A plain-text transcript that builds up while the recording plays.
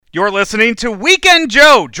You're listening to Weekend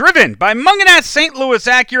Joe, driven by Mungenast St. Louis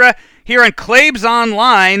Acura here on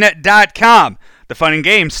ClaibsOnline.com. The fun and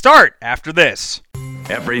games start after this.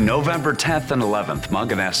 Every November 10th and 11th,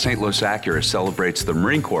 Mungenast St. Louis Acura celebrates the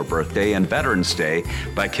Marine Corps birthday and Veterans Day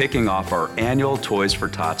by kicking off our annual Toys for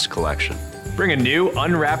Tots collection. Bring a new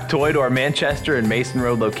unwrapped toy to our Manchester and Mason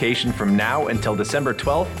Road location from now until December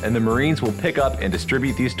 12th, and the Marines will pick up and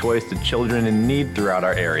distribute these toys to children in need throughout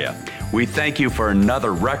our area. We thank you for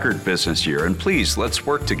another record business year, and please, let's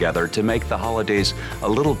work together to make the holidays a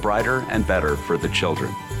little brighter and better for the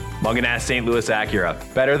children. Mungenast St. Louis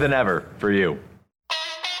Acura, better than ever for you.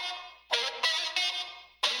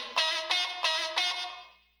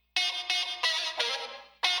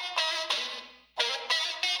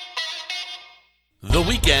 The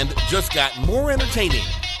weekend just got more entertaining.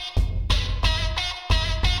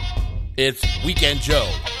 It's Weekend Joe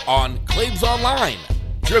on Claibs Online,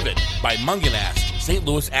 driven by Mungenast St.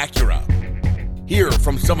 Louis Acura. Hear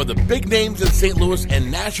from some of the big names in St. Louis and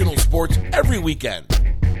national sports every weekend.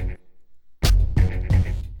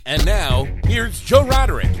 And now, here's Joe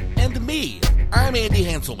Roderick and me. I'm Andy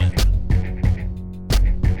Hanselman.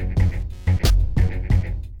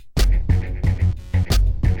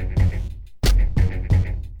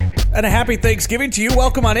 And a happy Thanksgiving to you.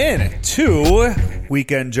 Welcome on in to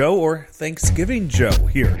Weekend Joe, or Thanksgiving Joe,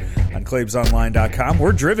 here on ClaibsOnline.com.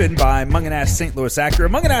 We're driven by Mungenast St. Louis Acura,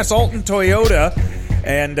 Mungenast Alton Toyota.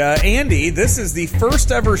 And Andy, this is the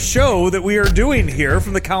first ever show that we are doing here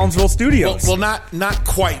from the Collinsville studios. Well, not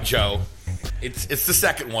quite, Joe. It's the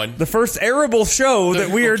second one. The first arable show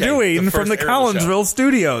that we are doing from the Collinsville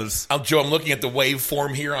studios. Joe, I'm looking at the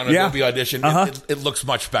waveform here on Adobe Audition. It looks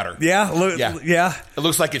much better. Yeah. It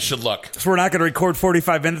looks like it should look. So we're not going to record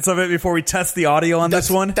 45 minutes of it before we test the audio on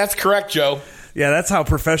this one? That's correct, Joe. Yeah, that's how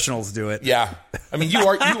professionals do it. Yeah. I mean,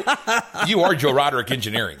 you are Joe Roderick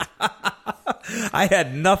Engineering. I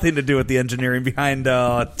had nothing to do with the engineering behind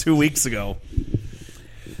 2 weeks ago.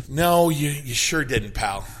 No, you sure didn't,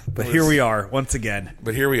 pal. But here we are, once again.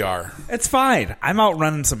 But here we are. It's fine. I'm out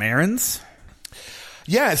running some errands.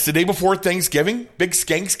 Yeah, it's the day before Thanksgiving. Big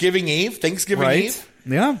Skanksgiving Eve. Thanksgiving Eve.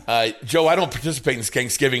 Yeah. Joe, I don't participate in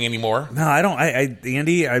Skanksgiving anymore. No, I don't.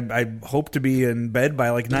 Andy, I hope to be in bed by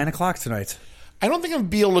like 9 o'clock tonight. I don't think I'm going to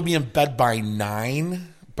be able to be in bed by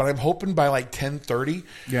 9, but I'm hoping by like 10:30.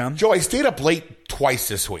 Yeah. Joe, I stayed up late twice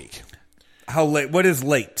this week. How late? What is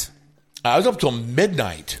late? I was up till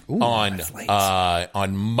midnight on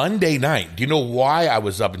Monday night. Do you know why I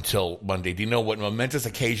was up until Monday? Do you know what momentous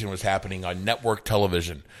occasion was happening on network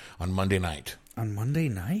television on Monday night? On Monday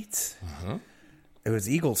night? Uh-huh. It was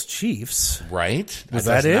Eagles-Chiefs. Right. Was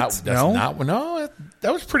that it? No,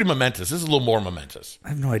 that was pretty momentous. This is a little more momentous. I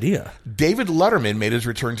have no idea. David Letterman made his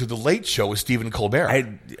return to The Late Show with Stephen Colbert.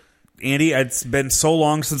 Andy, it's been so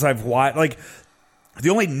long since I've watched. Like,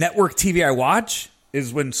 the only network TV I watch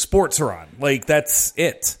is when sports are on. Like, that's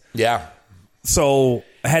it. Yeah. So,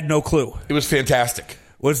 I had no clue. It was fantastic.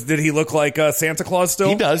 Did he look like Santa Claus still?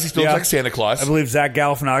 He does. He still looks like Santa Claus. I believe Zach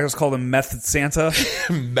Galifianakis called him Meth Santa.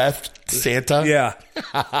 Meth Santa? Yeah.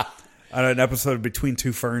 On an episode of Between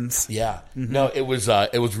Two Ferns. Yeah. Mm-hmm. No, it was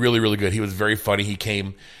really, really good. He was very funny. He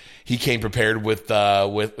came prepared with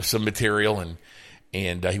some material,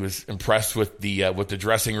 and he was impressed with the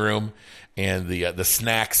dressing room and the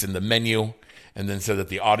snacks and the menu. And then said that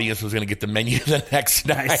the audience was going to get the menu the next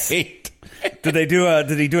night. Did he do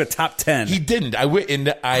a top 10? He didn't.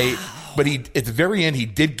 But he at the very end he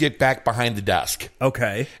did get back behind the desk.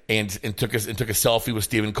 Okay. And took a selfie with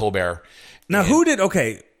Stephen Colbert. Now who did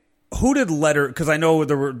who did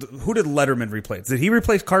Letterman replace? Did he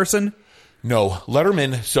replace Carson? No,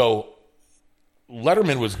 Letterman. So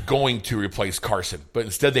Letterman was going to replace Carson, but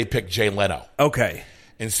instead they picked Jay Leno. Okay.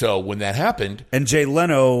 And so when that happened... And Jay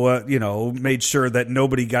Leno, made sure that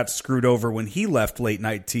nobody got screwed over when he left late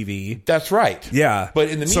night TV. That's right. Yeah. But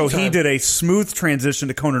in the meantime... So he did a smooth transition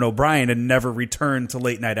to Conan O'Brien and never returned to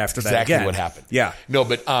late night after that again. Exactly what happened. Yeah. No,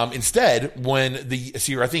 but instead, when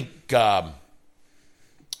I think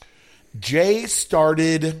Jay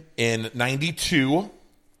started in 92,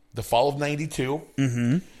 the fall of 92.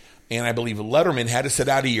 Mm-hmm. And I believe Letterman had to sit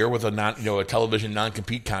out a year with a television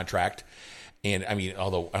non-compete contract. And I mean,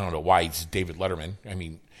 although I don't know why it's David Letterman. I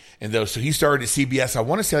mean, so he started at CBS. I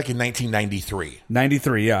want to say like in 1993.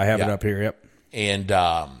 93, yeah, I have it up here. Yep. And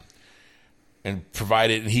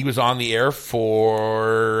provided, and he was on the air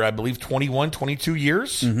for I believe 21, 22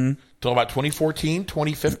 years till about 2014,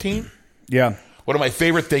 2015. Yeah. One of my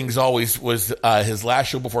favorite things always was his last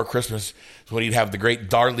show before Christmas, when he'd have the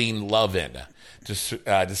great Darlene Love in. to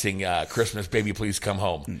sing "Christmas, Baby, Please Come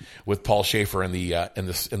Home" with Paul Schaefer in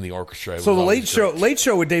the orchestra. So the Late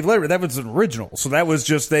Show with Dave Letterman, that was an original. So that was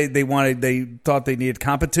just they thought they needed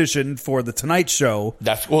competition for the Tonight Show.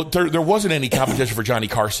 There wasn't any competition for Johnny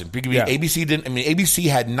Carson because ABC didn't. I mean, ABC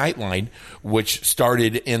had Nightline, which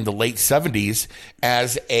started in the late '70s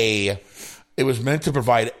as it was meant to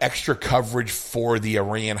provide extra coverage for the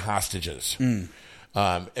Iran hostages.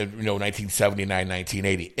 1979,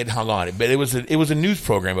 1980. It hung on. But it was a news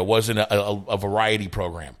program. It wasn't a variety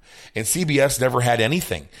program. And CBS never had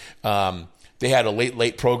anything. They had a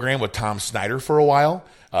late program with Tom Snyder for a while.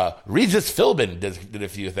 Regis Philbin did a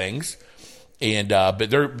few things. And but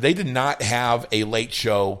they did not have a late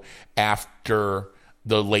show after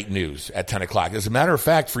the late news at 10 o'clock. As a matter of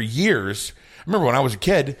fact, for years, I remember when I was a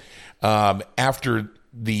kid, after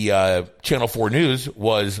the Channel 4 News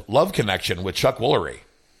was Love Connection with Chuck Woolery.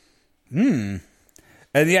 And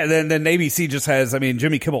then ABC just has, I mean,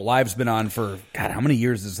 Jimmy Kimmel Live's been on for, God, how many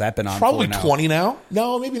years has that been on? Probably 20 now.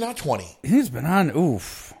 No, maybe not 20. He's been on,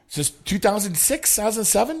 Since 2006,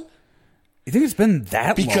 2007? You think it's been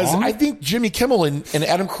that long? Because I think Jimmy Kimmel and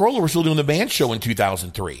Adam Carolla were still doing the band show in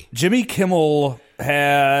 2003. Jimmy Kimmel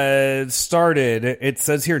had started, it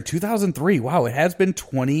says here, in 2003. Wow, it has been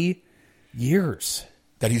 20 years.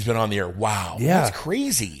 That he's been on the air. Wow. Yeah. That's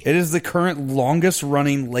crazy. It is the current longest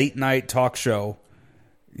running late night talk show.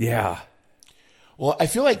 Yeah. Well, I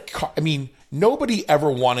feel like, nobody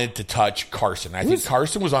ever wanted to touch Carson. I think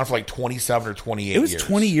Carson was on for like 27 or 28 years. It was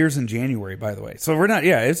 20 years in January, by the way. So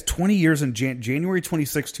it's 20 years in January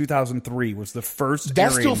 26, 2003 was the first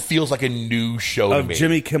That airing still feels like a new show to me.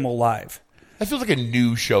 Jimmy Kimmel Live. That feels like a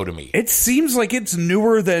new show to me. It seems like it's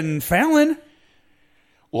newer than Fallon.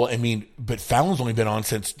 Well, but Fallon's only been on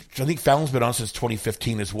since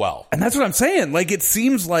 2015 as well. And that's what I'm saying. Like, it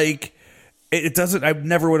seems like it doesn't, I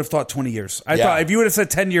never would have thought 20 years. I thought if you would have said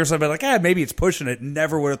 10 years, I'd be like, maybe it's pushing it.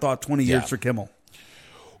 Never would have thought 20 years for Kimmel.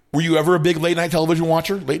 Were you ever a big late night television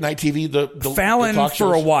watcher? Late night TV? The Fallon talk shows?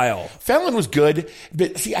 for a while. Fallon was good.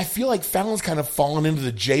 But see, I feel like Fallon's kind of fallen into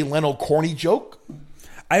the Jay Leno corny joke.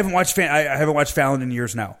 I haven't watched Fallon in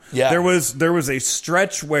years now. Yeah. There was a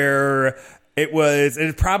stretch where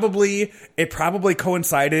it probably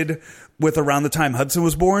coincided with around the time Hudson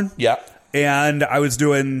was born. Yeah. And I was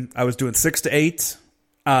doing 6 to 8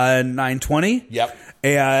 on 920. Yep.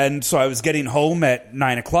 And so I was getting home at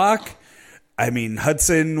 9 o'clock.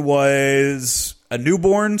 Hudson was a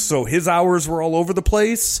newborn, so his hours were all over the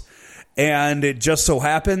place. And it just so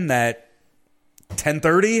happened that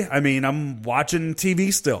 10:30, I'm watching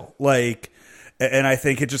TV still. And I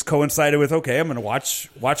think it just coincided with, okay, I'm going to watch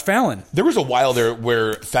Fallon. There was a while there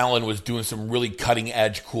where Fallon was doing some really cutting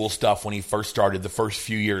edge, cool stuff when he first started the first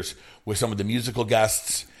few years with some of the musical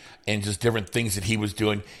guests and just different things that he was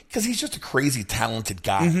doing. Because he's just a crazy talented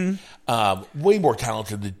guy. Way more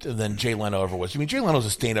talented than Jay Leno ever was. Jay Leno's a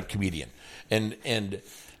stand-up comedian. And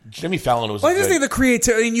Jimmy Fallon was I just think the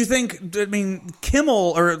creativity, you think,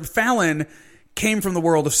 Kimmel or Fallon came from the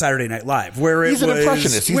world of Saturday Night Live, where he's an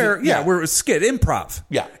impressionist. Where it was skit improv,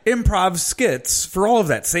 improv skits for all of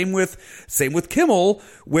that. Same with Kimmel,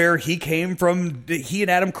 where he and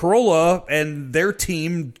Adam Carolla and their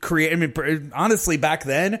team create. Honestly, back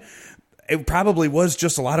then, it probably was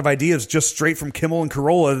just a lot of ideas just straight from Kimmel and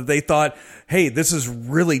Carolla that they thought, hey, this is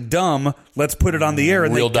really dumb. Let's put it on the air,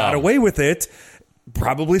 and they got away with it.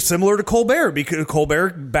 Probably similar to Colbert, because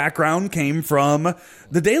Colbert background came from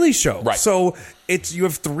The Daily Show. Right. So you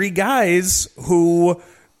have three guys who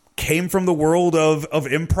came from the world of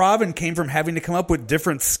improv and came from having to come up with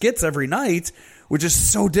different skits every night, which is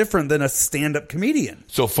so different than a stand-up comedian.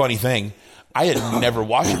 So funny thing, I had never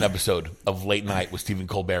watched an episode of Late Night with Stephen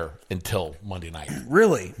Colbert until Monday night.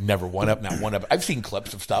 Really? Never not one up. I've seen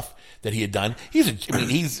clips of stuff that he had done.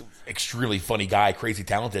 He's extremely funny guy, crazy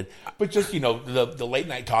talented, but just, the late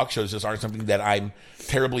night talk shows just aren't something that I'm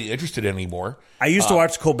terribly interested in anymore. I used to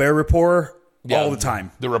watch Colbert Report all the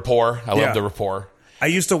time. The Rapport. I love The Rapport. I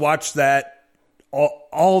used to watch that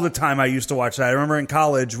all the time. I used to watch that. I remember in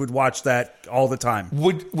college would watch that all the time.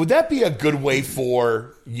 Would that be a good way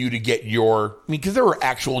for you to get because there were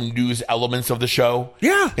actual news elements of the show.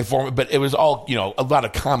 Yeah. But it was all, a lot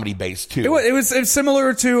of comedy based too. It was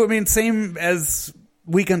similar to, same as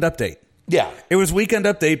Weekend Update. Yeah. It was Weekend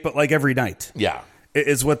Update, but like every night. Yeah.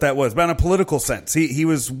 Is what that was. But in a political sense. He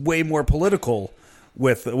was way more political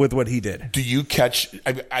with what he did. Do you catch,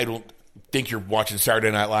 I don't think you're watching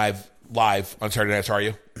Saturday Night Live on Saturday nights, are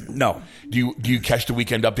you? No. Do you catch the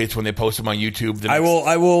Weekend Updates when they post them on YouTube? I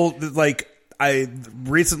will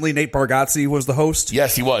recently Nate Bargatze was the host.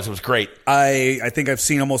 Yes, he was. It was great. I think I've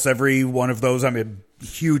seen almost every one of those. I'm a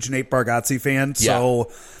huge Nate Bargatze fan,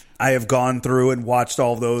 so I have gone through and watched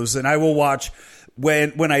all of those, and I will watch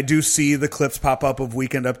when I do see the clips pop up of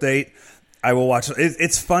Weekend Update. I will watch.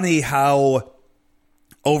 It's funny how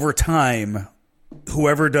over time,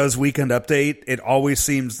 whoever does Weekend Update, it always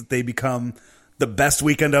seems that they become the best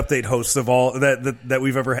Weekend Update hosts of all that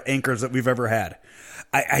we've ever anchors that we've ever had.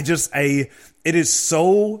 It is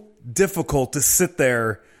so difficult to sit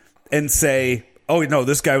there and say, oh no,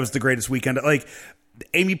 this guy was the greatest Weekend. Like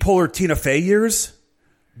Amy Poehler, Tina Fey years,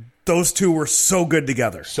 those two were so good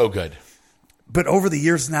together. So good. But over the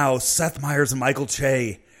years now, Seth Meyers and Michael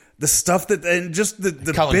Che, the stuff that, and just the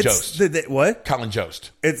Colin bits. Jost. What? Colin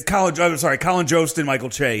Jost. It's Colin. I'm sorry, Colin Jost and Michael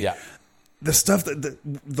Che. Yeah. The stuff that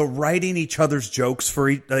the writing each other's jokes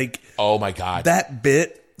for oh my God, that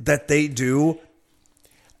bit that they do.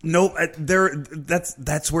 No,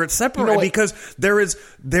 that's where it's separated, because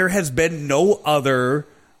there has been no other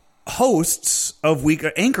hosts of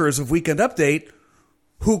anchors of Weekend Update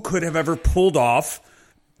who could have ever pulled off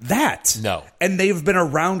that. No, and they've been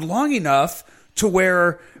around long enough to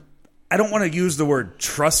where I don't want to use the word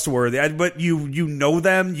trustworthy, but you know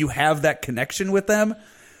them, you have that connection with them,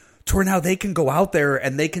 to where now they can go out there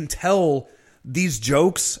and they can tell these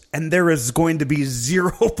jokes and there is going to be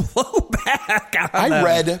zero blowback on them.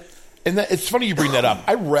 read, and it's funny you bring that up.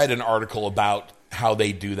 I read an article about how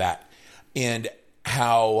they do that and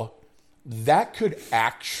how that could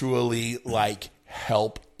actually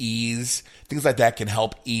help ease things like that, can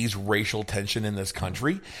help ease racial tension in this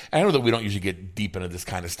country. And I know that we don't usually get deep into this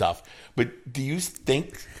kind of stuff, but do you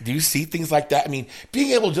see things like that? I mean,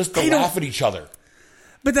 being able just to laugh at each other.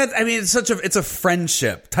 But it's a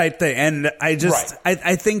friendship type thing. And I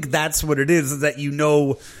think that's what it is that,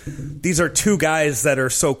 these are two guys that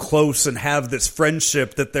are so close and have this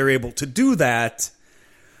friendship that they're able to do that,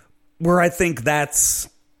 where I think that's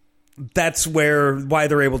why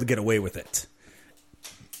they're able to get away with it.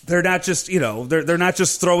 They're not just, they're not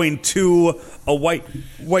just throwing a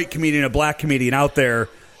white comedian, a black comedian out there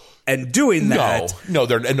and doing that.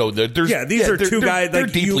 These are two guys. They're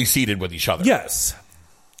deeply seated with each other. Yes.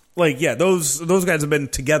 Those guys have been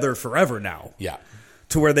together forever now. Yeah.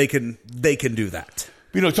 To where they can do that.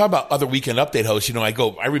 Talk about other Weekend Update hosts.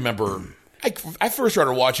 I remember I first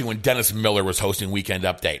started watching when Dennis Miller was hosting Weekend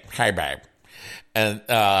Update. Hi, babe. And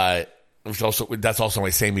that's also my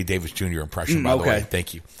Sammy Davis Jr. impression, by the way.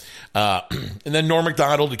 Thank you. And then Norm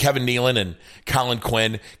Macdonald, Kevin Nealon, and Colin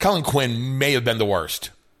Quinn. Colin Quinn may have been the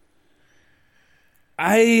worst.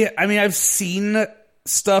 I've seen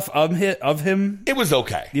stuff of him. It was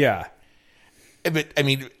okay. Yeah. But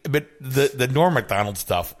the Norm Macdonald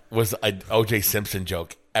stuff was an O.J. Simpson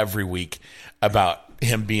joke every week about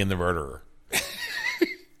him being the murderer.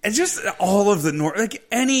 And just all of the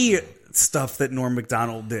any stuff that Norm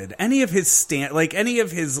Macdonald did, any of his any of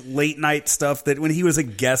his late night stuff that when he was a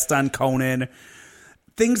guest on Conan,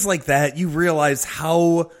 things like that, you realize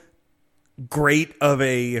how great of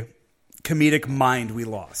a comedic mind we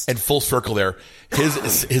lost. And full circle there,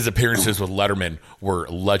 his appearances with Letterman were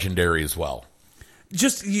legendary as well.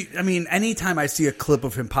 Anytime I see a clip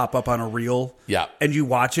of him pop up on a reel, and you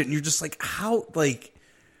watch it and you're just like,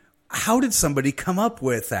 how did somebody come up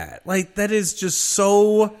with that? That is just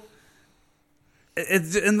so. And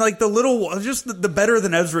the better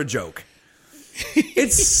than Ezra joke.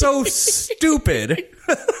 It's so stupid.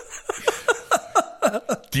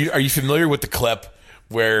 Are you familiar with the clip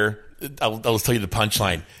where I'll tell you the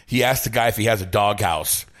punchline? He asked the guy if he has a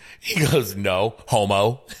doghouse. He goes, "No,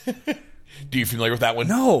 homo." Do you familiar with that one?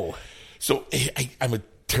 No. So I'm a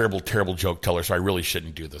terrible, terrible joke teller, so I really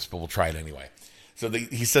shouldn't do this, but we'll try it anyway. So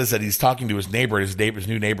he says that he's talking to his neighbor. His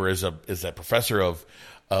new neighbor is a professor of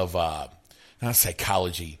not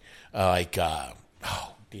psychology, oh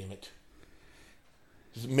damn it,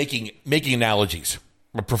 just making analogies.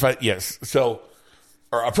 Yes, so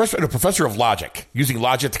or a professor of logic, using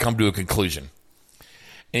logic to come to a conclusion.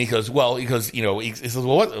 And he says, well,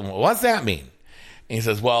 what's that mean? And he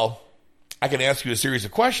says, well, I can ask you a series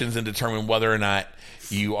of questions and determine whether or not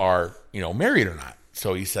you are, married or not.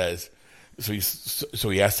 So he says, so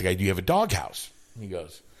he asked the guy, do you have a doghouse? And he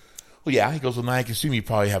goes, well, yeah. He goes, well, now I can assume you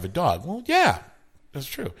probably have a dog. Well, yeah, that's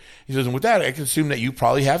true. He says, and with that, I can assume that you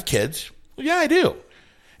probably have kids. Well, yeah, I do.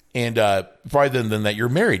 And probably then that you're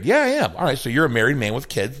married. Yeah, I am. All right, so you're a married man with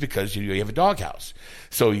kids because you have a doghouse.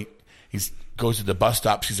 So he goes to the bus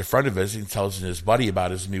stop, sees a friend of his, and tells his buddy about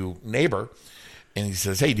his new neighbor. And he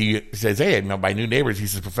says, hey, my new neighbor,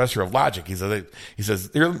 he's a professor of logic. He says,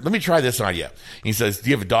 here, let me try this on you. And he says, do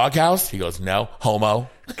you have a doghouse? He goes, no, homo.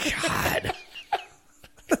 God.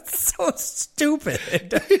 That's so stupid.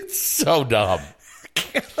 It's so dumb.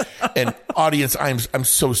 And audience, I'm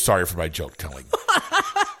so sorry for my joke telling.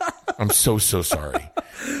 I'm so sorry.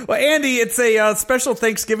 Well, Andy, it's a special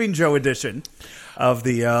Thanksgiving Joe edition of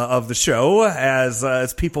the show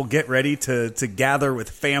as people get ready to gather with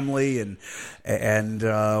family and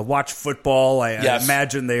watch football. I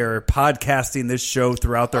imagine they are podcasting this show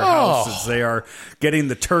throughout their houses. They are getting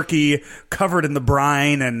the turkey covered in the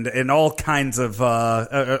brine and all kinds of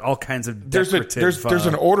decorative. There's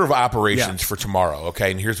an order of operations for tomorrow.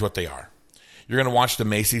 Okay, and here's what they are. You're going to watch the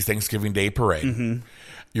Macy's Thanksgiving Day Parade. Mm-hmm.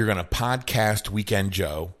 You're going to podcast Weekend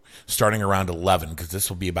Joe starting around 11 because this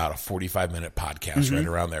will be about a 45-minute podcast right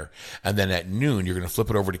around there. And then at noon, you're going to flip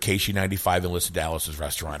it over to KC95 and listen to Alice's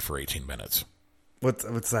Restaurant for 18 minutes. What's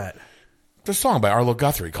that? It's a song by Arlo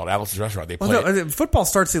Guthrie called Alice's Restaurant. They play it. Football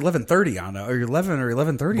starts at 11:30 on or 11 or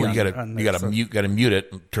 11:30. Well, you got to mute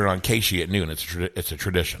it and turn on KC at noon. It's a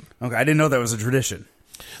tradition. Okay, I didn't know that was a tradition.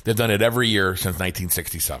 They've done it every year since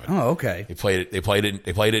 1967. Oh, okay. They played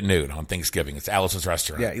it at noon on Thanksgiving. It's Alice's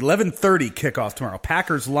Restaurant. Yeah, 11:30 kickoff tomorrow.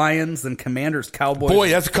 Packers, Lions, then Commanders, Cowboys. Boy,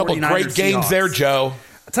 that's a couple great games there, Joe.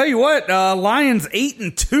 I'll tell you what, Lions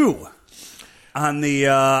 8-2 on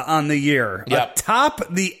the year. Yep.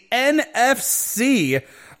 Atop the NFC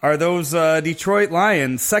are those Detroit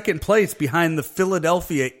Lions, second place behind the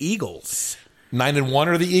Philadelphia Eagles. 9-1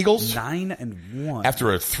 are the Eagles. 9-1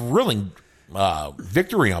 after a thrilling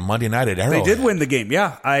victory on Monday night at Arrowhead. They did win the game,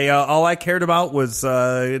 yeah. All I cared about was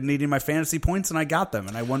needing my fantasy points, and I got them,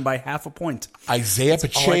 and I won by half a point. Isaiah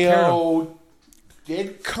Pacheco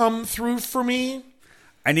did come through for me.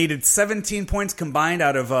 I needed 17 points combined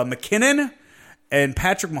out of McKinnon and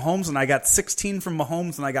Patrick Mahomes, and I got 16 from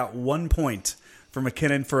Mahomes, and I got 1 point for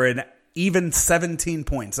McKinnon for an even 17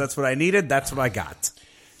 points. That's what I needed. That's what I got.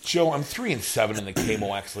 Joe, I'm 3-7 in the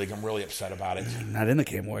KMOX League. I'm really upset about it. Not in the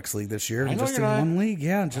KMOX League this year. I know just you're in not. one league.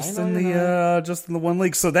 Yeah, just in the one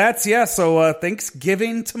league. So that's So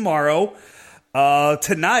Thanksgiving tomorrow.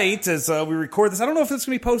 Tonight, as we record this, I don't know if it's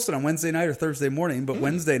going to be posted on Wednesday night or Thursday morning, but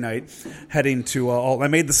Wednesday night, heading to Alton. I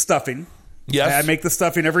made the stuffing. Yes. I make the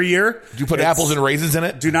stuffing every year. Do you put apples and raisins in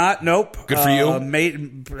it? Do not. Nope. Good for you.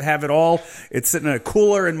 Have it all. It's sitting in a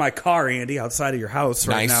cooler in my car, Andy, outside of your house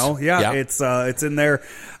right now. Yeah. It's in there.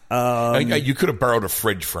 You could have borrowed a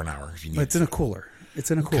fridge for an hour if you need. It's in a cooler.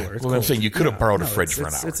 It's in a cooler. Okay. Well, I'm saying you could have borrowed a fridge for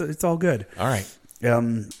an hour. It's all good. All right.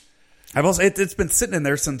 I've also it's been sitting in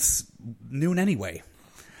there since noon anyway.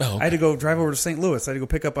 Oh, okay. I had to go drive over to St. Louis. I had to go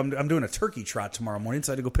pick up. I'm doing a turkey trot tomorrow morning,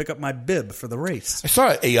 so I had to go pick up my bib for the race. I saw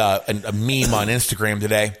a meme on Instagram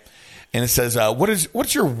today, and it says,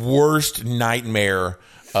 "What's your worst nightmare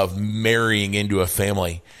of marrying into a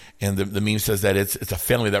family?" And the meme says that it's a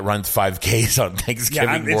family that runs 5Ks on Thanksgiving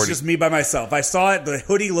morning. It's just me by myself. I saw it. The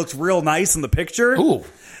hoodie looked real nice in the picture. Ooh.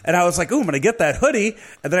 And I was like, I'm going to get that hoodie.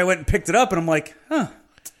 And then I went and picked it up, and I'm like,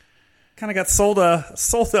 kind of got sold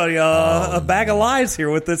a bag of lies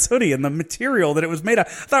here with this hoodie and the material that it was made of. I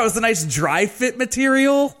thought it was a nice dry fit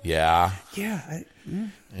material. Yeah. Yeah.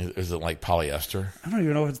 Is it like polyester? I don't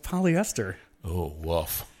even know if it's polyester. Oh,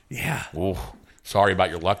 woof. Yeah. Ooh. Sorry about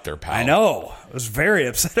your luck there, pal. I know. I was very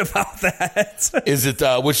upset about that. Is it,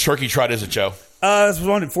 which turkey trot is it, Joe? This was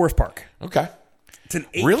one in Forest Park. Okay. It's an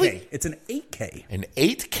 8K. Really? It's an 8K. An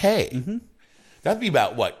 8K? Mm-hmm. That'd be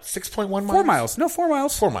about, what, 6.1 miles? 4 miles. No, 4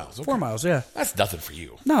 miles. 4 miles. Okay. 4 miles, yeah. That's nothing for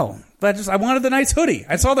you. No, but I wanted the nice hoodie.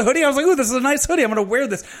 I saw the hoodie. I was like, ooh, this is a nice hoodie. I'm going to wear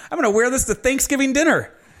this. I'm going to wear this to Thanksgiving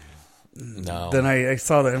dinner. No. Then I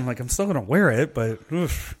saw that. I'm like, I'm still going to wear it, but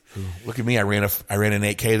oof. Look at me. I ran an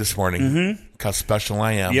 8K this morning. Mm-hmm. Look how special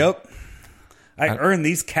I am. Yep. I earned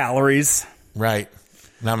these calories. Right.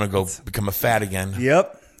 Now I'm going to go become a fat again.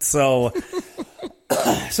 Yep. So...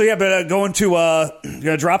 but going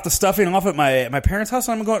to drop the stuffing off at my parents' house.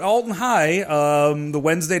 And I'm going to Alton High the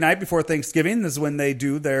Wednesday night before Thanksgiving. This is when they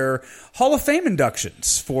do their Hall of Fame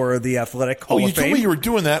inductions for the Athletic Hall of Fame. You told me you were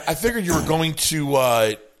doing that. I figured you were going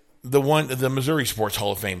to the Missouri Sports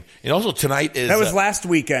Hall of Fame. And also tonight is... That was last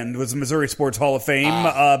weekend, was the Missouri Sports Hall of Fame.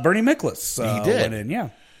 Bernie Miklasz he did. went in,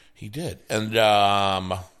 yeah. He did. And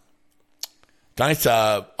tonight's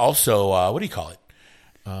also, what do you call it?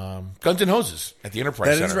 Guns N' Hoses at the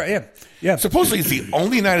Enterprise Center. That is right, yeah. Yeah. Supposedly it's the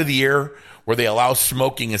only night of the year where they allow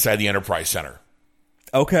smoking inside the Enterprise Center.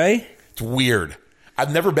 Okay. It's weird.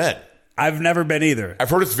 I've never been. I've never been either.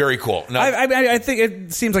 I've heard it's very cool. No, I think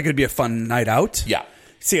it seems like it'd be a fun night out. Yeah.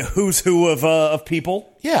 See a who's who of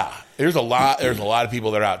people. Yeah. There's a lot of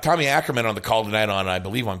people that are out. Tommy Ackerman on the call tonight on, I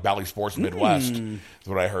believe, on Bally Sports Midwest is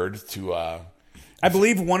what I heard to I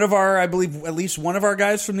believe at least one of our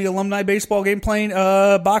guys from the alumni baseball game playing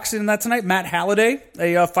boxing in that tonight. Matt Halliday,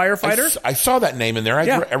 a firefighter. I saw that name in there.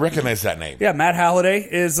 I recognize that name. Yeah, Matt Halliday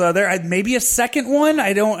is there. Maybe a second one.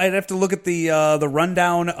 I'd have to look at the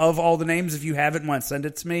rundown of all the names. If you have it and want to send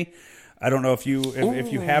it to me, I don't know if you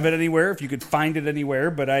have it anywhere, if you could find it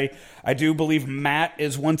anywhere. But I do believe Matt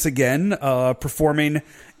is once again performing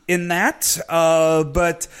in that.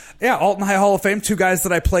 But yeah, Alton High Hall of Fame, two guys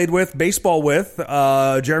that I played with baseball with,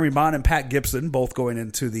 Jeremy Bond and Pat Gibson, both going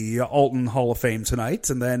into the Alton Hall of Fame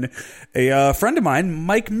tonight. And then a friend of mine,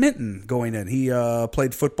 Mike Minton, going in. He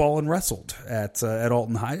played football and wrestled at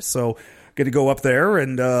Alton High. So get to go up there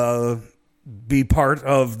and be part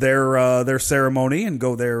of their ceremony and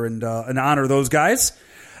go there and honor those guys.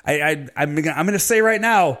 I'm going to say right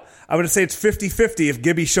now, I'm going to say it's 50-50 if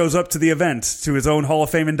Gibby shows up to the event, to his own Hall of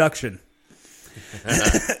Fame induction.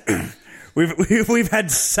 We've had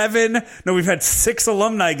 6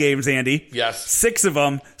 alumni games, Andy. Yes. 6 of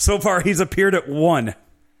them. So far, he's appeared at 1.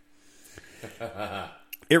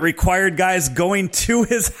 It required guys going to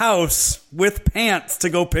his house with pants to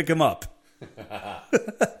go pick him up.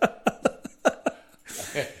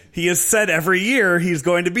 He has said every year he's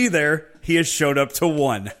going to be there. He has showed up to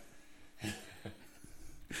 1.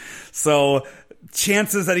 So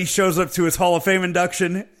chances that he shows up to his Hall of Fame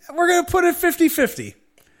induction, we're going to put it 50-50.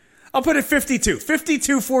 I'll put it 52.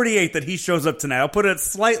 52-48 that he shows up tonight. I'll put it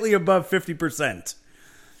slightly above 50%. I'm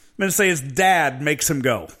going to say his dad makes him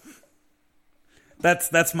go.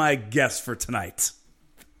 That's my guess for tonight.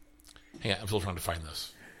 Hang on, I'm still trying to find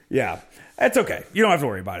this. Yeah, that's okay. You don't have to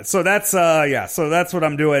worry about it. So that's so that's what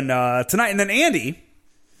I'm doing tonight. And then Andy,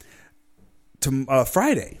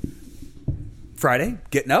 Friday,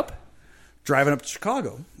 getting up, driving up to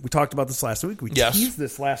Chicago. We talked about this last week. We teased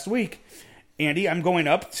this last week. Andy, I'm going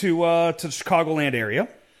up to the Chicagoland area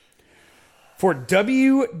for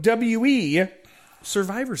WWE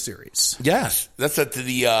Survivor Series. Yes, that's at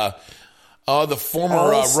the former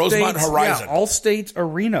Rosemont Horizon. Yeah, Allstate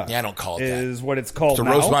Arena. Yeah, I don't call it that. Is what it's called It's the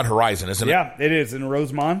now. Rosemont Horizon, isn't it? Yeah, it is in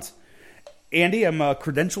Rosemont. Andy, I'm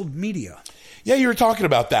credentialed media. Yeah, you were talking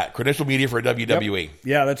about that. Credentialed media for WWE. Yep.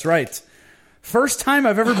 Yeah, that's right. First time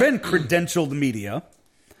I've ever been credentialed media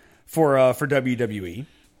for WWE.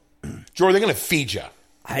 Joe, they're going to feed you.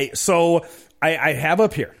 I have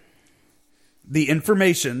up here the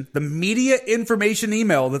information, the media information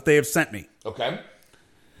email that they have sent me. Okay.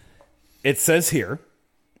 It says here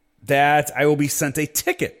that I will be sent a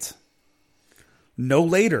ticket no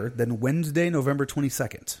later than Wednesday, November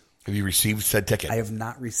 22nd. Have you received said ticket? I have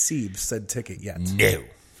not received said ticket yet. No.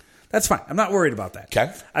 That's fine. I'm not worried about that.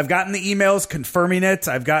 Okay. I've gotten the emails confirming it.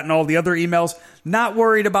 I've gotten all the other emails. Not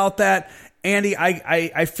worried about that. Andy,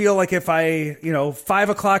 I feel like if 5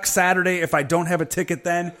 o'clock Saturday, if I don't have a ticket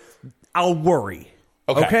then, I'll worry.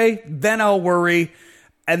 Okay? Then I'll worry.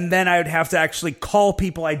 And then I would have to actually call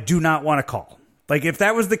people I do not want to call. Like if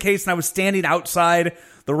that was the case and I was standing outside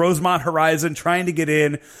the Rosemont Horizon trying to get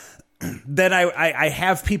in, then I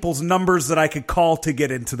have people's numbers that I could call to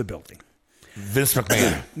get into the building. Vince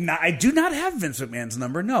McMahon. No, I do not have Vince McMahon's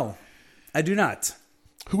number. No, I do not.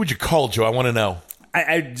 Who would you call, Joe? I want to know.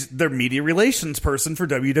 Their media relations person for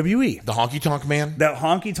WWE. The Honky Tonk Man? That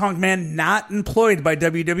Honky Tonk Man, not employed by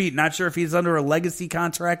WWE. Not sure if he's under a legacy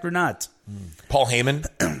contract or not. Paul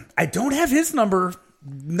Heyman? I don't have his number.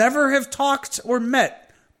 Never have talked or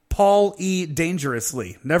met Paul E.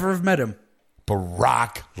 Dangerously. Never have met him.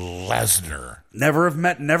 Brock Lesnar. Never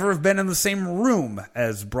have been in the same room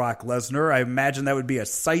as Brock Lesnar. I imagine that would be a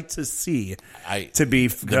sight to see. To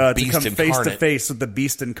come face to face with the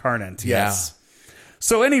Beast Incarnate. Yes. Yeah.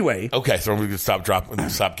 So anyway. Okay, so we're going to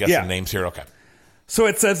stop guessing names here. Okay. So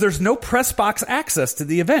it says there's no press box access to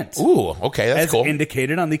the event. Ooh, okay, that's cool. As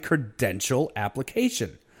indicated on the credential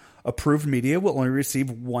application. Approved media will only receive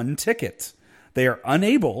 1 ticket. They are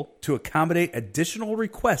unable to accommodate additional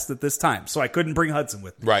requests at this time. So I couldn't bring Hudson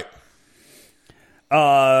with me. Right.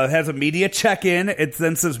 Has a media check-in. It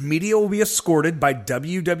then says media will be escorted by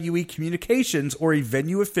WWE Communications or a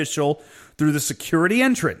venue official through the security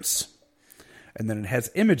entrance. And then it has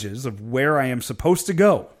images of where I am supposed to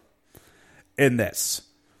go in this.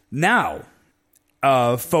 Now,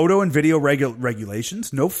 photo and video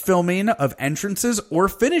regulations. No filming of entrances or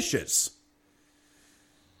finishes.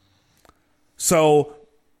 So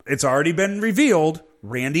it's already been revealed.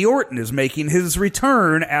 Randy Orton is making his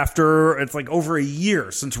return after it's like over a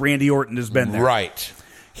year since Randy Orton has been there. Right.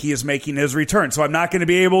 He is making his return. So I'm not going to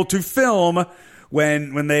be able to film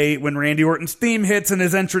when Randy Orton's theme hits and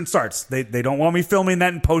his entrance starts. They don't want me filming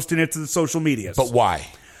that and posting it to the social medias. But why?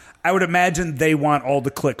 I would imagine they want all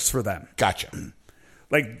the clicks for them. Gotcha.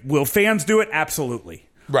 Like, will fans do it? Absolutely.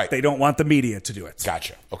 Right. They don't want the media to do it.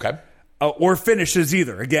 Gotcha. Okay. Or finishes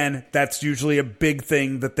either. Again, that's usually a big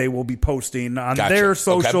thing that they will be posting on their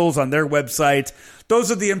socials, on their website.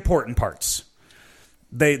 Those are the important parts.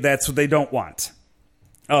 That's what they don't want.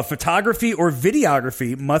 Photography or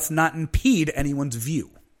videography must not impede anyone's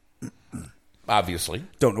view. Obviously.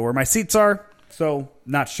 Don't know where my seats are, so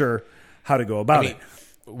not sure how to go about it.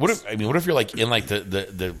 What if you're like in like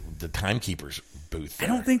the timekeeper's booth there?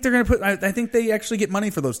 I don't think they're going to put. I think they actually get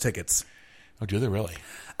money for those tickets. Oh, do they really?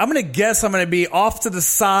 I'm going to guess I'm going to be off to the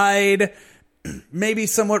side, maybe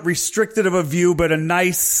somewhat restricted of a view, but a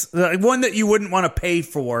nice one that you wouldn't want to pay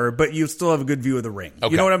for, but you still have a good view of the ring.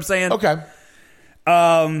 Okay. You know what I'm saying? Okay.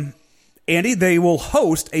 Andy, they will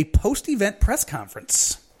host a post-event press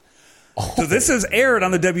conference. Oh. So this is aired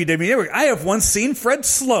on the WWE Network. I have once seen Fred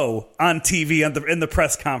Slow on TV in the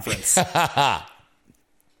press conference. I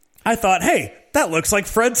thought, hey, that looks like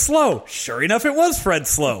Fred Slow. Sure enough, it was Fred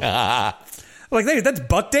Slow. Like, hey, that's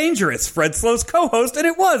Buck Dangerous, Fred Slow's co-host, and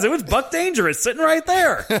it was Buck Dangerous sitting right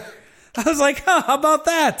there. I was like, how about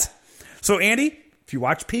that? So, Andy, if you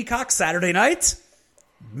watch Peacock Saturday night,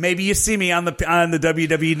 maybe you see me on the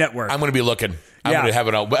WWE Network. I'm going to be looking. I'm going to have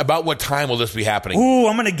it out. About what time will this be happening? Ooh,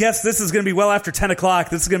 I'm going to guess this is going to be well after 10 o'clock.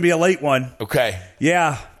 This is going to be a late one. Okay.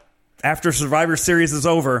 Yeah. After Survivor Series is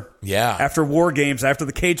over. Yeah. After War Games, after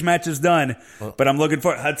the cage match is done. But I'm looking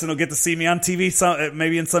for Hudson will get to see me on TV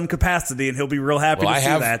maybe in some capacity, and he'll be real happy to see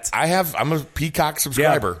that. I'm a Peacock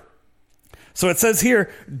subscriber. Yeah. So it says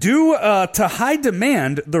here, due to high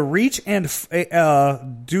demand, the reach and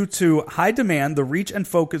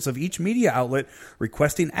focus of each media outlet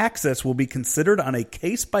requesting access will be considered on a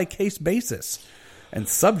case-by-case basis and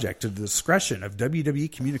subject to the discretion of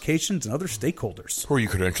WWE Communications and other stakeholders. Who are you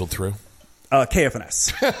credentialed through?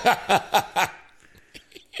 KFNS.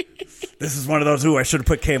 This is one of those, I should have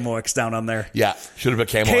put KMOX down on there. Yeah, should have put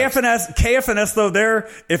KMOX. KFNS, though,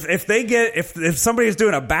 if somebody's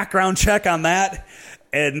doing a background check on that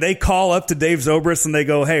and they call up to Dave Zobrist and they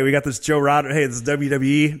go, hey, we got this Joe Roderick, hey, this is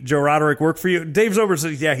WWE, Joe Roderick work for you? Dave Zobrist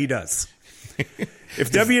says, yeah, he does.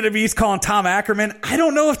 If WWE's calling Tom Ackerman, I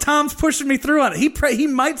don't know if Tom's pushing me through on it. He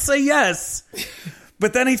might say yes,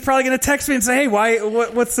 but then he's probably going to text me and say, hey,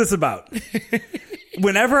 what's this about?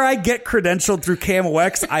 Whenever I get credentialed through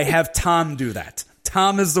KMOX, I have Tom do that.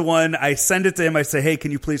 Tom is the one. I send it to him. I say, hey,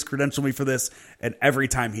 can you please credential me for this? And every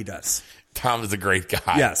time he does. Tom is a great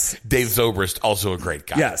guy. Yes. Dave Zobrist, also a great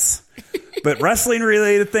guy. Yes. But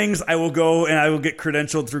wrestling-related things, I will go and I will get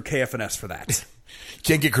credentialed through KFNS for that.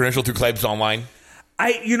 Can't get credentialed through Claibs Online?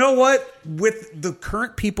 You know what? With the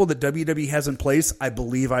current people that WWE has in place, I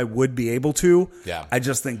believe I would be able to. Yeah. I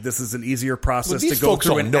just think this is an easier process to go folks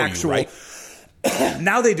through don't an know actual. You, right?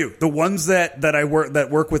 Now they do. The ones that I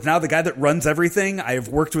work with now, the guy that runs everything, I have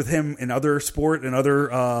worked with him in other sport and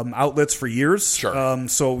other outlets for years. Sure.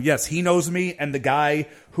 So yes, he knows me, and the guy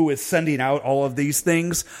who is sending out all of these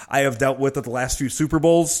things I have dealt with at the last few Super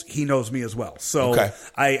Bowls. He knows me as well. So okay.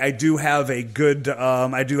 I do have a good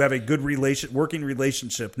working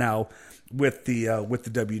relationship now with the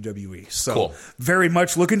WWE. So cool. Very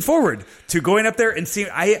much looking forward to going up there and seeing.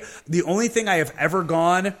 The only thing I have ever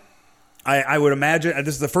gone. I would imagine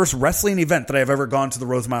this is the first wrestling event that I've ever gone to the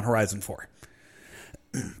Rosemont Horizon for.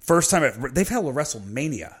 First time they've held a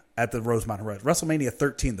WrestleMania at the Rosemont Horizon. WrestleMania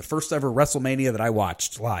 13, the first ever WrestleMania that I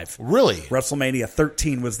watched live. Really? WrestleMania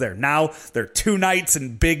 13 was there. Now they're 2 nights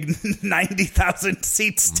in big 90,000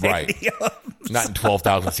 seat stadiums. Right. Not in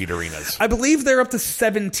 12,000 seat arenas. I believe they're up to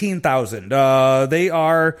 17,000. They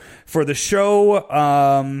are, for the show,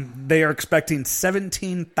 they are expecting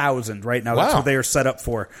 17,000 right now. Wow. That's what they are set up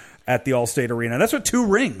for at the Allstate Arena. That's what 2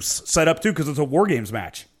 rings set up to because it's a War Games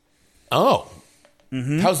match. Oh.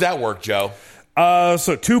 Mm-hmm. How's that work, Joe?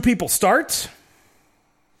 So 2 people start.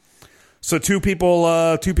 So two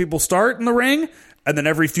people start in the ring, and then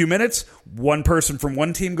every few minutes, one person from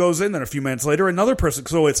one team goes in. Then a few minutes later, another person.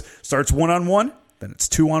 So it starts 1-on-1, then it's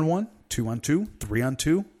 2-on-1, 2-on-2,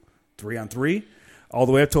 3-on-2, 3-on-3, all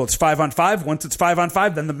the way up till it's 5-on-5. Once it's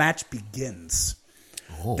 5-on-5, then the match begins.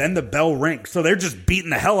 Oh. Then the bell rings. So they're just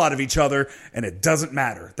beating the hell out of each other, and it doesn't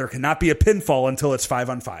matter. There cannot be a pinfall until it's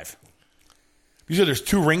 5-on-5. You said there's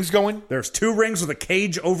 2 rings going? There's 2 rings with a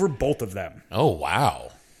cage over both of them. Oh,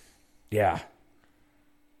 wow. Yeah.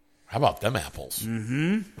 How about them apples?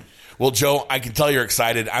 Mm-hmm. Well, Joe, I can tell you're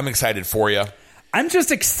excited. I'm excited for you. I'm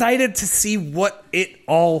just excited to see what it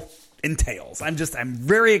all entails. I'm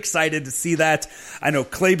very excited to see that. I know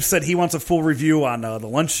Clabe said he wants a full review on the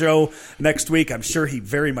lunch show next week. I'm sure he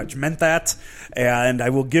very much meant that, and I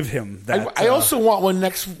will give him that. I also want one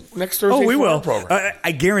next Thursday. Oh, we will. Program.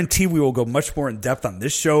 I guarantee we will go much more in depth on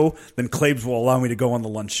this show than Clabe's will allow me to go on the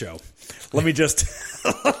lunch show. Let me just.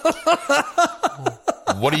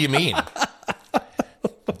 What do you mean?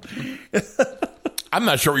 I'm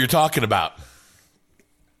not sure what you're talking about.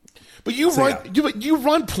 But you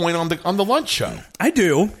run point on the lunch show. I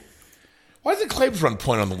do. Why doesn't Claves run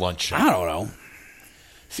point on the lunch show? I don't know.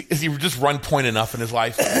 Is he just run point enough in his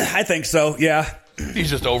life? I think so. Yeah. He's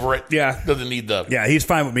just over it. Yeah. Doesn't need the. Yeah. He's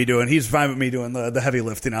fine with me doing the heavy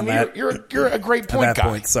lifting on that. You're a great point guy.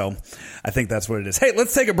 Point, so I think that's what it is. Hey,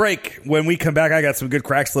 let's take a break. When we come back, I got some good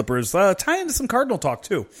crack slippers. Tie into some Cardinal talk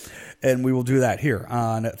too. And we will do that here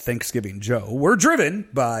on Thanksgiving Joe. We're driven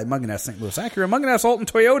by Mungenast St. Louis Acura, Mungenast Alton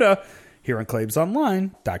Toyota, here on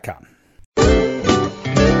ClaibsOnline.com.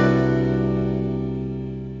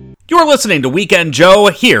 You're listening to Weekend Joe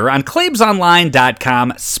here on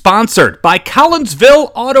ClaibsOnline.com, sponsored by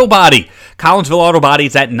Collinsville Auto Body. Collinsville Auto Body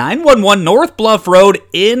is at 911 North Bluff Road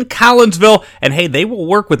in Collinsville. And hey, they will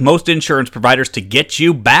work with most insurance providers to get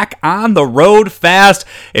you back on the road fast.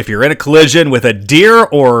 If you're in a collision with a deer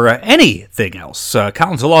or anything else,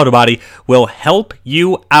 Collinsville Auto Body will help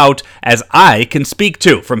you out, as I can speak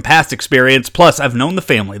to from past experience. Plus, I've known the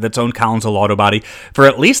family that's owned Collinsville Auto Body for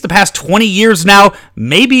at least the past 20 years now,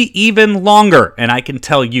 maybe even longer. And I can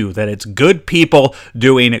tell you that it's good people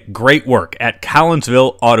doing great work at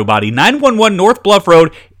Collinsville Auto Body, 911 North Bluff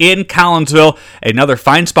Road in Collinsville. Another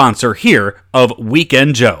fine sponsor here of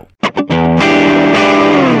Weekend Joe.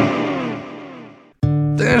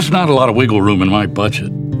 There's not a lot of wiggle room in my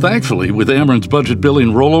budget. Thankfully, with Ameren's budget billing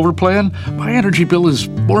rollover plan, my energy bill is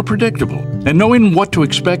more predictable. And knowing what to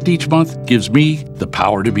expect each month gives me the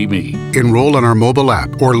power to be me. Enroll in our mobile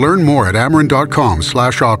app or learn more at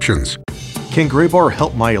Ameren.com/options. Can Graybar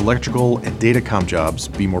help my electrical and datacom jobs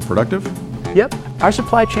be more productive? Yep. Our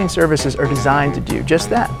supply chain services are designed to do just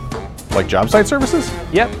that. Like job site services?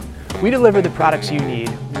 Yep. We deliver the products you need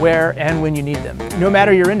where and when you need them, no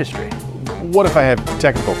matter your industry. What if I have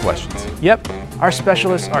technical questions? Yep. Our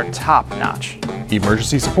specialists are top-notch.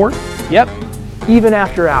 Emergency support? Yep. Even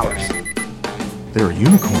after hours. They're a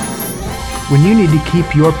unicorn. When you need to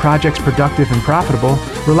keep your projects productive and profitable,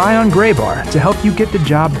 rely on Graybar to help you get the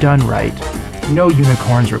job done right. No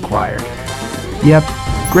unicorns required. Yep,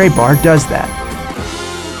 Graybar does that.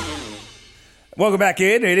 Welcome back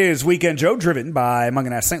in. It is Weekend Joe, driven by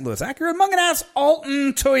Mungenast St. Louis Acura, Mungenast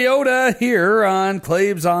Alton Toyota, here on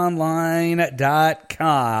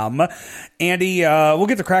ClaibsOnline.com. Andy, we'll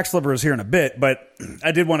get to crack slippers here in a bit, but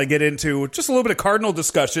I did want to get into just a little bit of Cardinal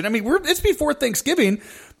discussion. I mean, it's before Thanksgiving.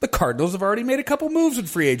 The Cardinals have already made a couple moves in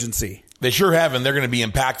free agency. They sure have, and they're going to be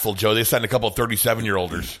impactful, Joe. They signed a couple of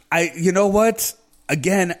 37-year-olders. You know what?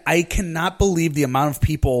 Again, I cannot believe the amount of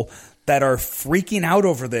people that are freaking out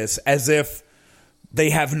over this as if they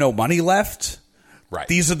have no money left. Right.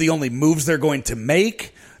 These are the only moves they're going to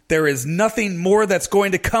make. There is nothing more that's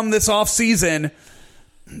going to come this offseason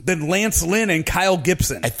than Lance Lynn and Kyle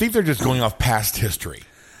Gibson. I think they're just going off past history.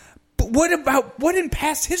 But what in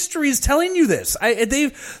past history is telling you this?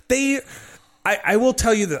 I will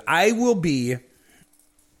tell you that I will be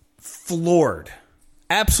floored,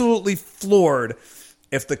 absolutely floored,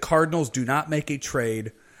 if the Cardinals do not make a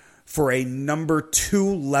trade for a number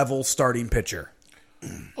 2 level starting pitcher.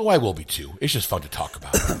 Oh, I will be too. It's just fun to talk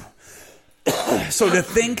about. So to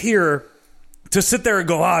think here, to sit there and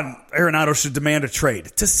go on, Arenado should demand a trade.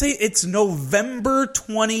 To say it's November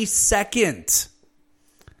 22nd.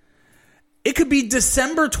 It could be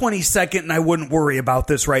December 22nd and I wouldn't worry about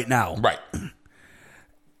this right now. Right.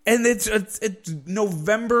 And it's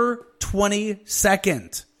November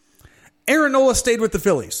 22nd. Aaron Nola stayed with the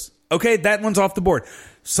Phillies. Okay, that one's off the board.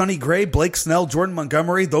 Sonny Gray, Blake Snell, Jordan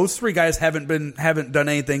Montgomery, those 3 guys haven't done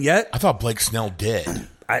anything yet. I thought Blake Snell did.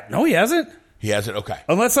 No, he hasn't. He hasn't? Okay.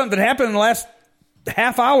 Unless something happened in the last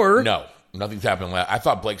half hour. No, nothing's happened. I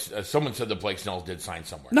thought someone said that Blake Snell did sign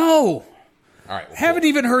somewhere. No. All right. Well, haven't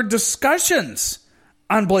even heard discussions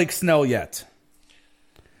on Blake Snell yet.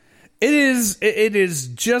 It is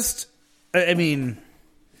just, I mean,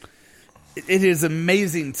 it is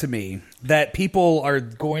amazing to me that people are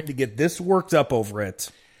going to get this worked up over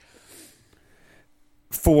it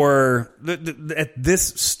for at this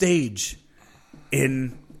stage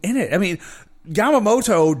in it. I mean,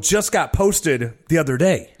 Yamamoto just got posted the other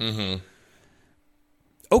day. Mm-hmm.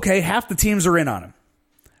 Okay, half the teams are in on him.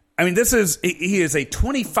 I mean, he is a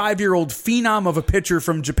 25-year-old phenom of a pitcher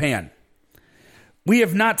from Japan. We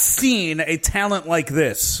have not seen a talent like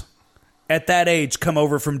this at that age come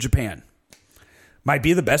over from Japan. Might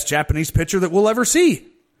be the best Japanese pitcher that we'll ever see.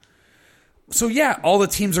 So, yeah, all the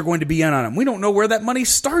teams are going to be in on him. We don't know where that money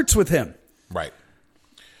starts with him. Right.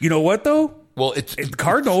 You know what, though? Well, the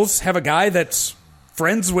Cardinals have a guy that's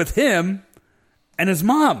friends with him and his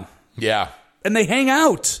mom. Yeah. And they hang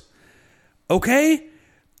out. Okay?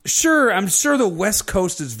 Sure, I'm sure the West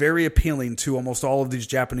Coast is very appealing to almost all of these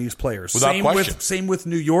Japanese players. Without question. Same with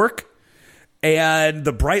New York and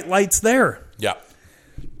the bright lights there. Yeah.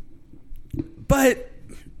 But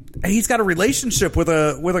he's got a relationship with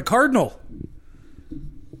a Cardinal.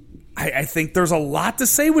 I think there's a lot to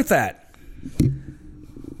say with that.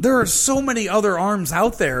 There are so many other arms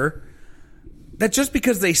out there that just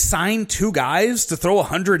because they signed 2 guys to throw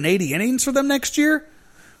 180 innings for them next year,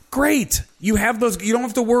 great. You have those. You don't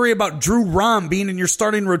have to worry about Drew Rom being in your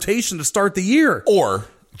starting rotation to start the year. Or,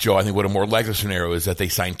 Joe, I think what a more likely scenario is that they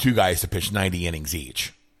sign 2 guys to pitch 90 innings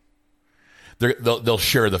each. They'll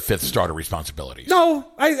share the 5th starter responsibilities.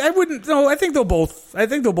 No, I wouldn't. No, I think they'll both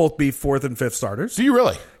be 4th and 5th starters. Do you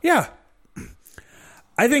really? Yeah.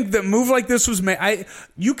 I think the move like this was made.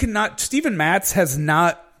 You cannot. Steven Matz has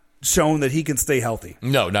not shown that he can stay healthy.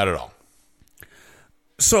 No, not at all.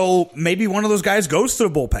 So maybe one of those guys goes to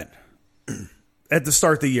the bullpen at the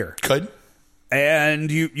start of the year. Could.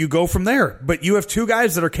 And you go from there. But you have 2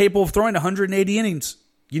 guys that are capable of throwing 180 innings.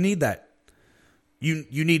 You need that. You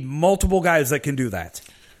need multiple guys that can do that.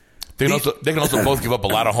 They can also both give up a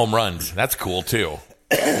lot of home runs. That's cool too.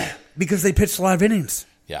 Because they pitched a lot of innings.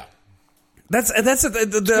 Yeah. That's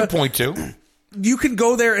the good point too. You can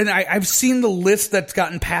go there, and I've seen the list that's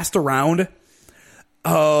gotten passed around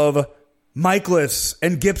of Michaelis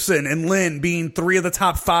and Gibson and Lynn being 3 of the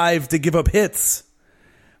top 5 to give up hits.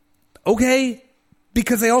 Okay,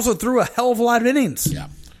 because they also threw a hell of a lot of innings. Yeah.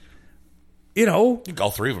 You know. I think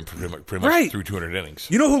all 3 of them pretty much Right. threw 200 innings.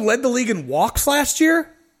 You know who led the league in walks last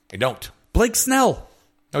year? I don't. Blake Snell.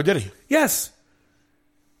 Oh, did he? Yes.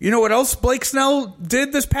 You know what else Blake Snell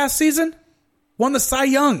did this past season? Won the Cy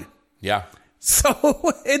Young. Yeah.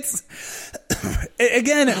 So it's,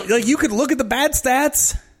 again, like you could look at the bad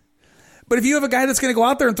stats, but if you have a guy that's going to go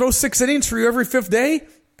out there and throw 6 innings for you every 5th day,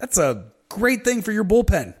 that's a great thing for your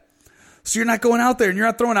bullpen. So you're not going out there and you're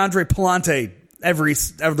not throwing Andre Palante every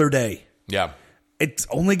other day. Yeah. It's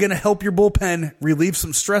only going to help your bullpen relieve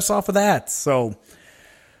some stress off of that. So,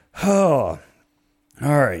 all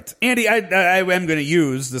right. Andy, I am going to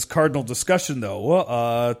use this Cardinal discussion,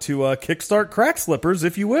 though, to kickstart crack slippers,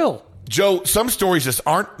 if you will. Joe, some stories just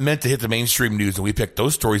aren't meant to hit the mainstream news, and we picked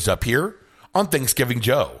those stories up here on Thanksgiving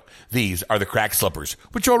Joe. These are the Crack Slippers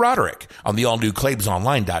with Joe Roderick on the all-new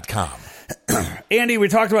ClaibsOnline.com. Andy, we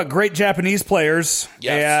talked about great Japanese players,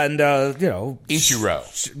 yes. And Ichiro.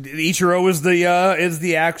 Ichiro is the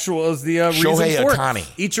Shohei reason for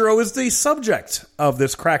Ohtani. it. Ichiro is the subject of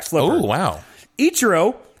this crack slipper. Oh, wow.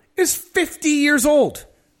 Ichiro is 50 years old.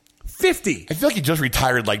 50. I feel like he just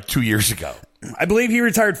retired like 2 years ago. I believe he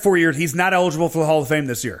retired 4 years. He's not eligible for the Hall of Fame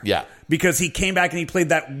this year. Yeah. Because he came back and he played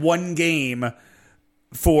that one game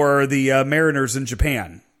for the Mariners in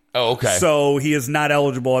Japan. Oh, okay. So he is not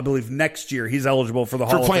eligible. I believe next year he's eligible for the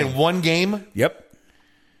Hall of Fame. For playing one game? Yep.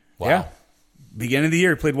 Wow. Yeah. Beginning of the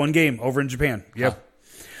year, he played one game over in Japan. Yep.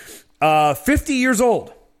 Huh. 50 years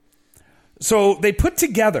old. So they put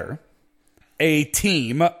together a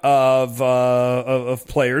team of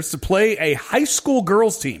players to play a high school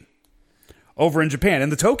girls team over in Japan in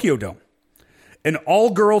the Tokyo Dome. An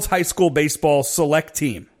all-girls high school baseball select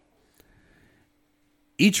team.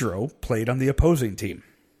 Ichiro played on the opposing team.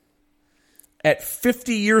 At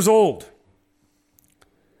 50 years old.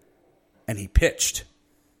 And he pitched.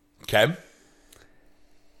 Okay.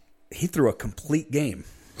 He threw a complete game.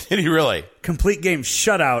 Did he really? Complete game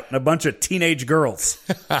shutout and a bunch of teenage girls.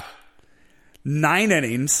 9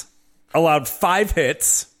 innings, allowed 5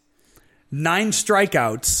 hits, 9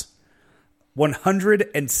 strikeouts,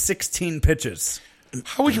 116 pitches.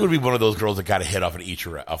 How would you want to be one of those girls that got a hit off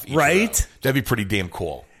Ichiro? Right? That'd be pretty damn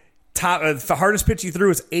cool. The hardest pitch he threw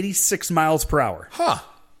was 86 miles per hour. Huh.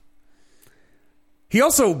 He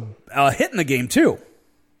also hit in the game, too.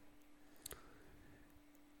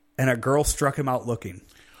 And a girl struck him out looking.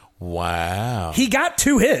 Wow. He got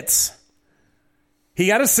 2 hits. He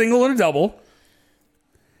got a single and a double.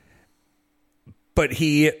 But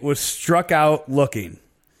he was struck out looking.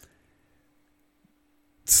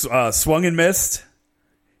 Swung and missed.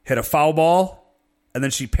 Hit a foul ball. And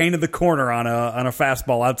then she painted the corner on a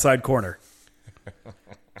fastball outside corner.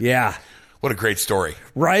 Yeah. What a great story.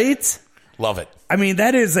 Right? Love it. I mean, he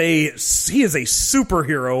is a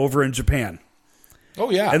superhero over in Japan. Oh,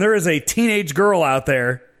 yeah. And there is a teenage girl out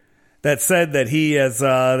there that said that he has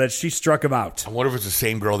that she struck him out. I wonder if it's the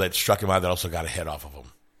same girl that struck him out that also got a hit off of him.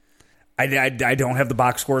 I don't have the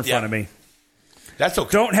box score in front of me. That's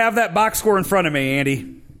okay. Don't have that box score in front of me,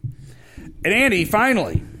 Andy. And Andy,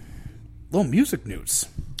 finally, little music news.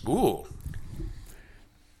 Ooh.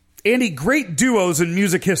 Andy, great duos in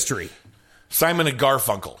music history. Simon and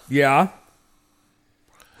Garfunkel. Yeah.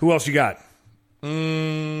 Who else you got?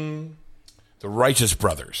 The Righteous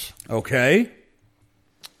Brothers. Okay.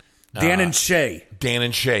 Dan and Shay. Dan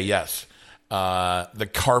and Shay, yes. The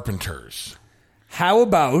Carpenters. How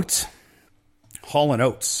about Hall &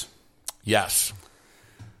 Oates? Yes.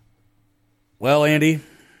 Well, Andy,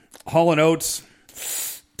 Hall & Oates,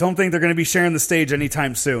 don't think they're going to be sharing the stage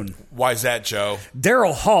anytime soon. Why is that, Joe?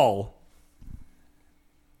 Daryl Hall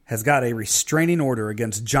has got a restraining order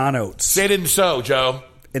against John Oates. Say it isn't so, Joe.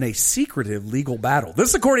 In a secretive legal battle.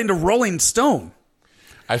 This according to Rolling Stone.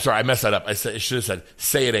 I'm sorry, I messed that up. I should have said,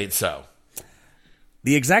 say it ain't so.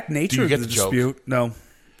 The exact nature of the dispute... Joke? No.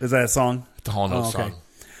 Is that a song? The Hall & Oates song.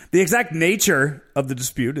 The exact nature of the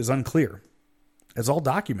dispute is unclear, as all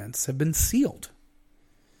documents have been sealed.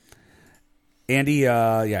 Andy,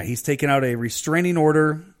 he's taken out a restraining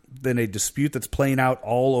order in a dispute that's playing out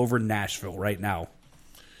all over Nashville right now.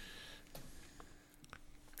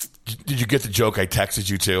 Did you get the joke I texted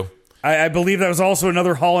you to? I believe that was also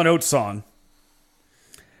another Hall & Oates song.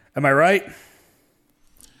 Am I right?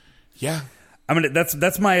 Yeah. I mean,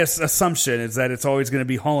 that's my assumption, is that it's always going to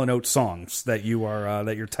be Hall & Oates songs that you are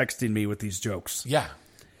that you're texting me with these jokes. Yeah.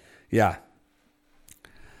 Yeah.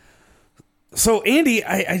 So, Andy,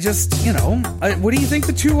 I just, what do you think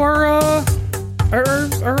the two are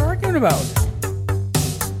arguing about?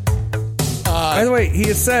 By the way, he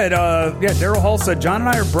has said, Daryl Hall said, John and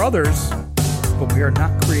I are brothers, but we are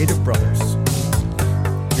not creative brothers.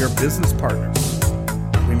 We are business partners.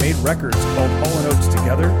 We made records called Hall & Oates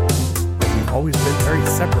together, but we've always been very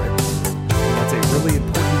separate. That's a really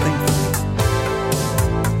important thing for me.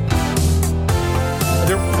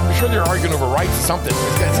 I'm sure they're arguing over rights or something.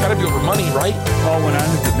 It's got to be over money, right? Paul went on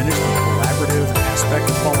to diminish the collaborative aspect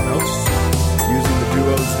of Hall & Oates, using the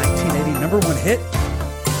duo's 1980 number one hit,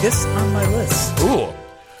 Kiss on My List. Ooh.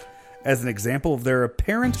 As an example of their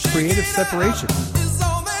apparent creative separation.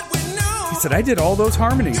 He said, I did all those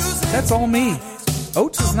harmonies. That's all me.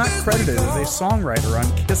 Oates is not credited as a songwriter on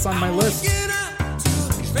Kiss on My List.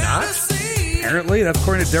 He's not? Apparently, that's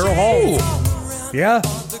according to Daryl Hall. Ooh. Yeah.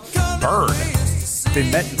 Bird. They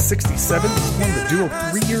met in 1967, formed the duo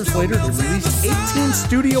 3 years later. They released 18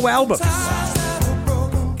 studio albums.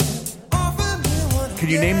 Can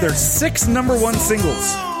you name their 6 number one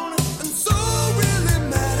singles? I'm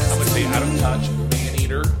going to say Out of Touch, Man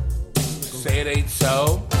Eater, Say It Ain't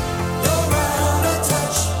So.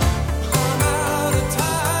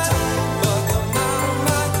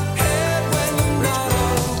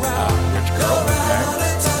 Rich Girl. Okay.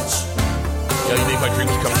 Yeah, You Make My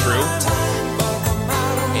Dreams Come True.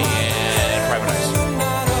 And Private Eyes.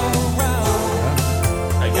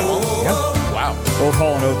 Did I get them all? Yeah. Wow. Both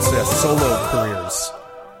Hall & Oates solo careers.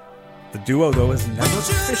 The duo, though, has never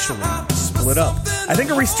officially split up. I think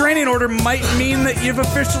a restraining order might mean that you've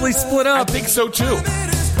officially split up. I think so, too.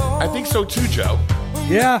 Joe.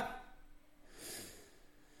 Yeah.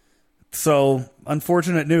 So,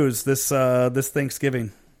 unfortunate news this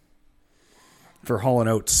Thanksgiving for Hall &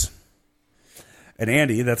 Oates. And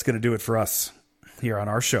Andy, that's going to do it for us here on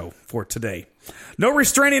our show for today. No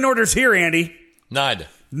restraining orders here, Andy. None.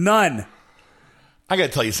 I got to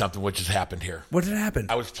tell you something which has happened here. What did happen?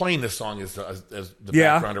 I was playing this song as the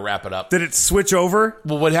background to wrap it up. Did it switch over?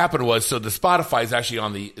 Well, what happened was, so the Spotify is actually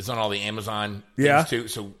on all the Amazon things too.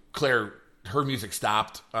 So Claire, her music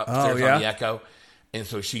stopped upstairs on the Echo, and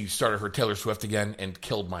so she started her Taylor Swift again and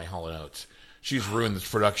killed my Hall & Oates. She's ruined this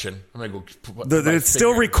production. I'm going to go. It's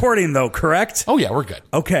still recording, though, correct? Oh, yeah, we're good.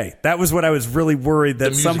 Okay. That was what I was really worried,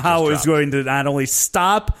 that somehow it was going to not only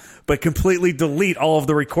stop, but completely delete all of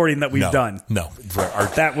the recording that we've done. No.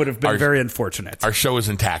 That would have been very unfortunate. Our show is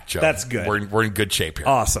intact, Joe. That's good. We're in good shape here.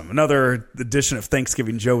 Awesome. Another edition of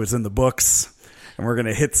Thanksgiving Joe is in the books. And we're going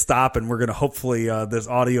to hit stop, and we're going to hopefully, this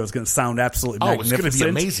audio is going to sound absolutely magnificent. It's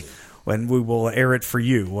going to be amazing. When we will air it for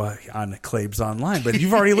you on Claibs Online. But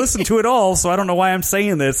you've already listened to it all, so I don't know why I'm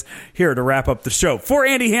saying this here to wrap up the show. For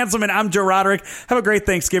Andy Hanselman, I'm Joe Roderick. Have a great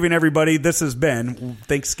Thanksgiving, everybody. This has been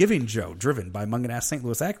Thanksgiving Joe, driven by Mungenast St.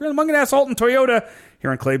 Louis Acura and Mungenast Alton Toyota here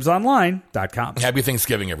on ClaibsOnline.com. Happy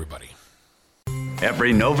Thanksgiving, everybody.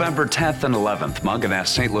 Every November 10th and 11th, Mungenast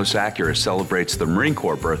St. Louis Acura celebrates the Marine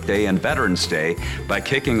Corps Birthday and Veterans Day by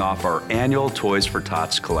kicking off our annual Toys for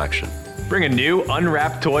Tots collection. Bring a new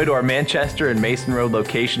unwrapped toy to our Manchester and Mason Road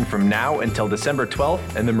location from now until December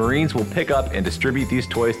 12th, and the Marines will pick up and distribute these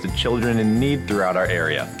toys to children in need throughout our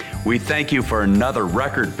area. We thank you for another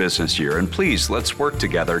record business year, and please, let's work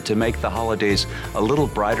together to make the holidays a little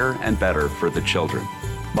brighter and better for the children.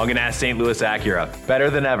 Mungenast St. Louis Acura, better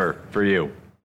than ever for you.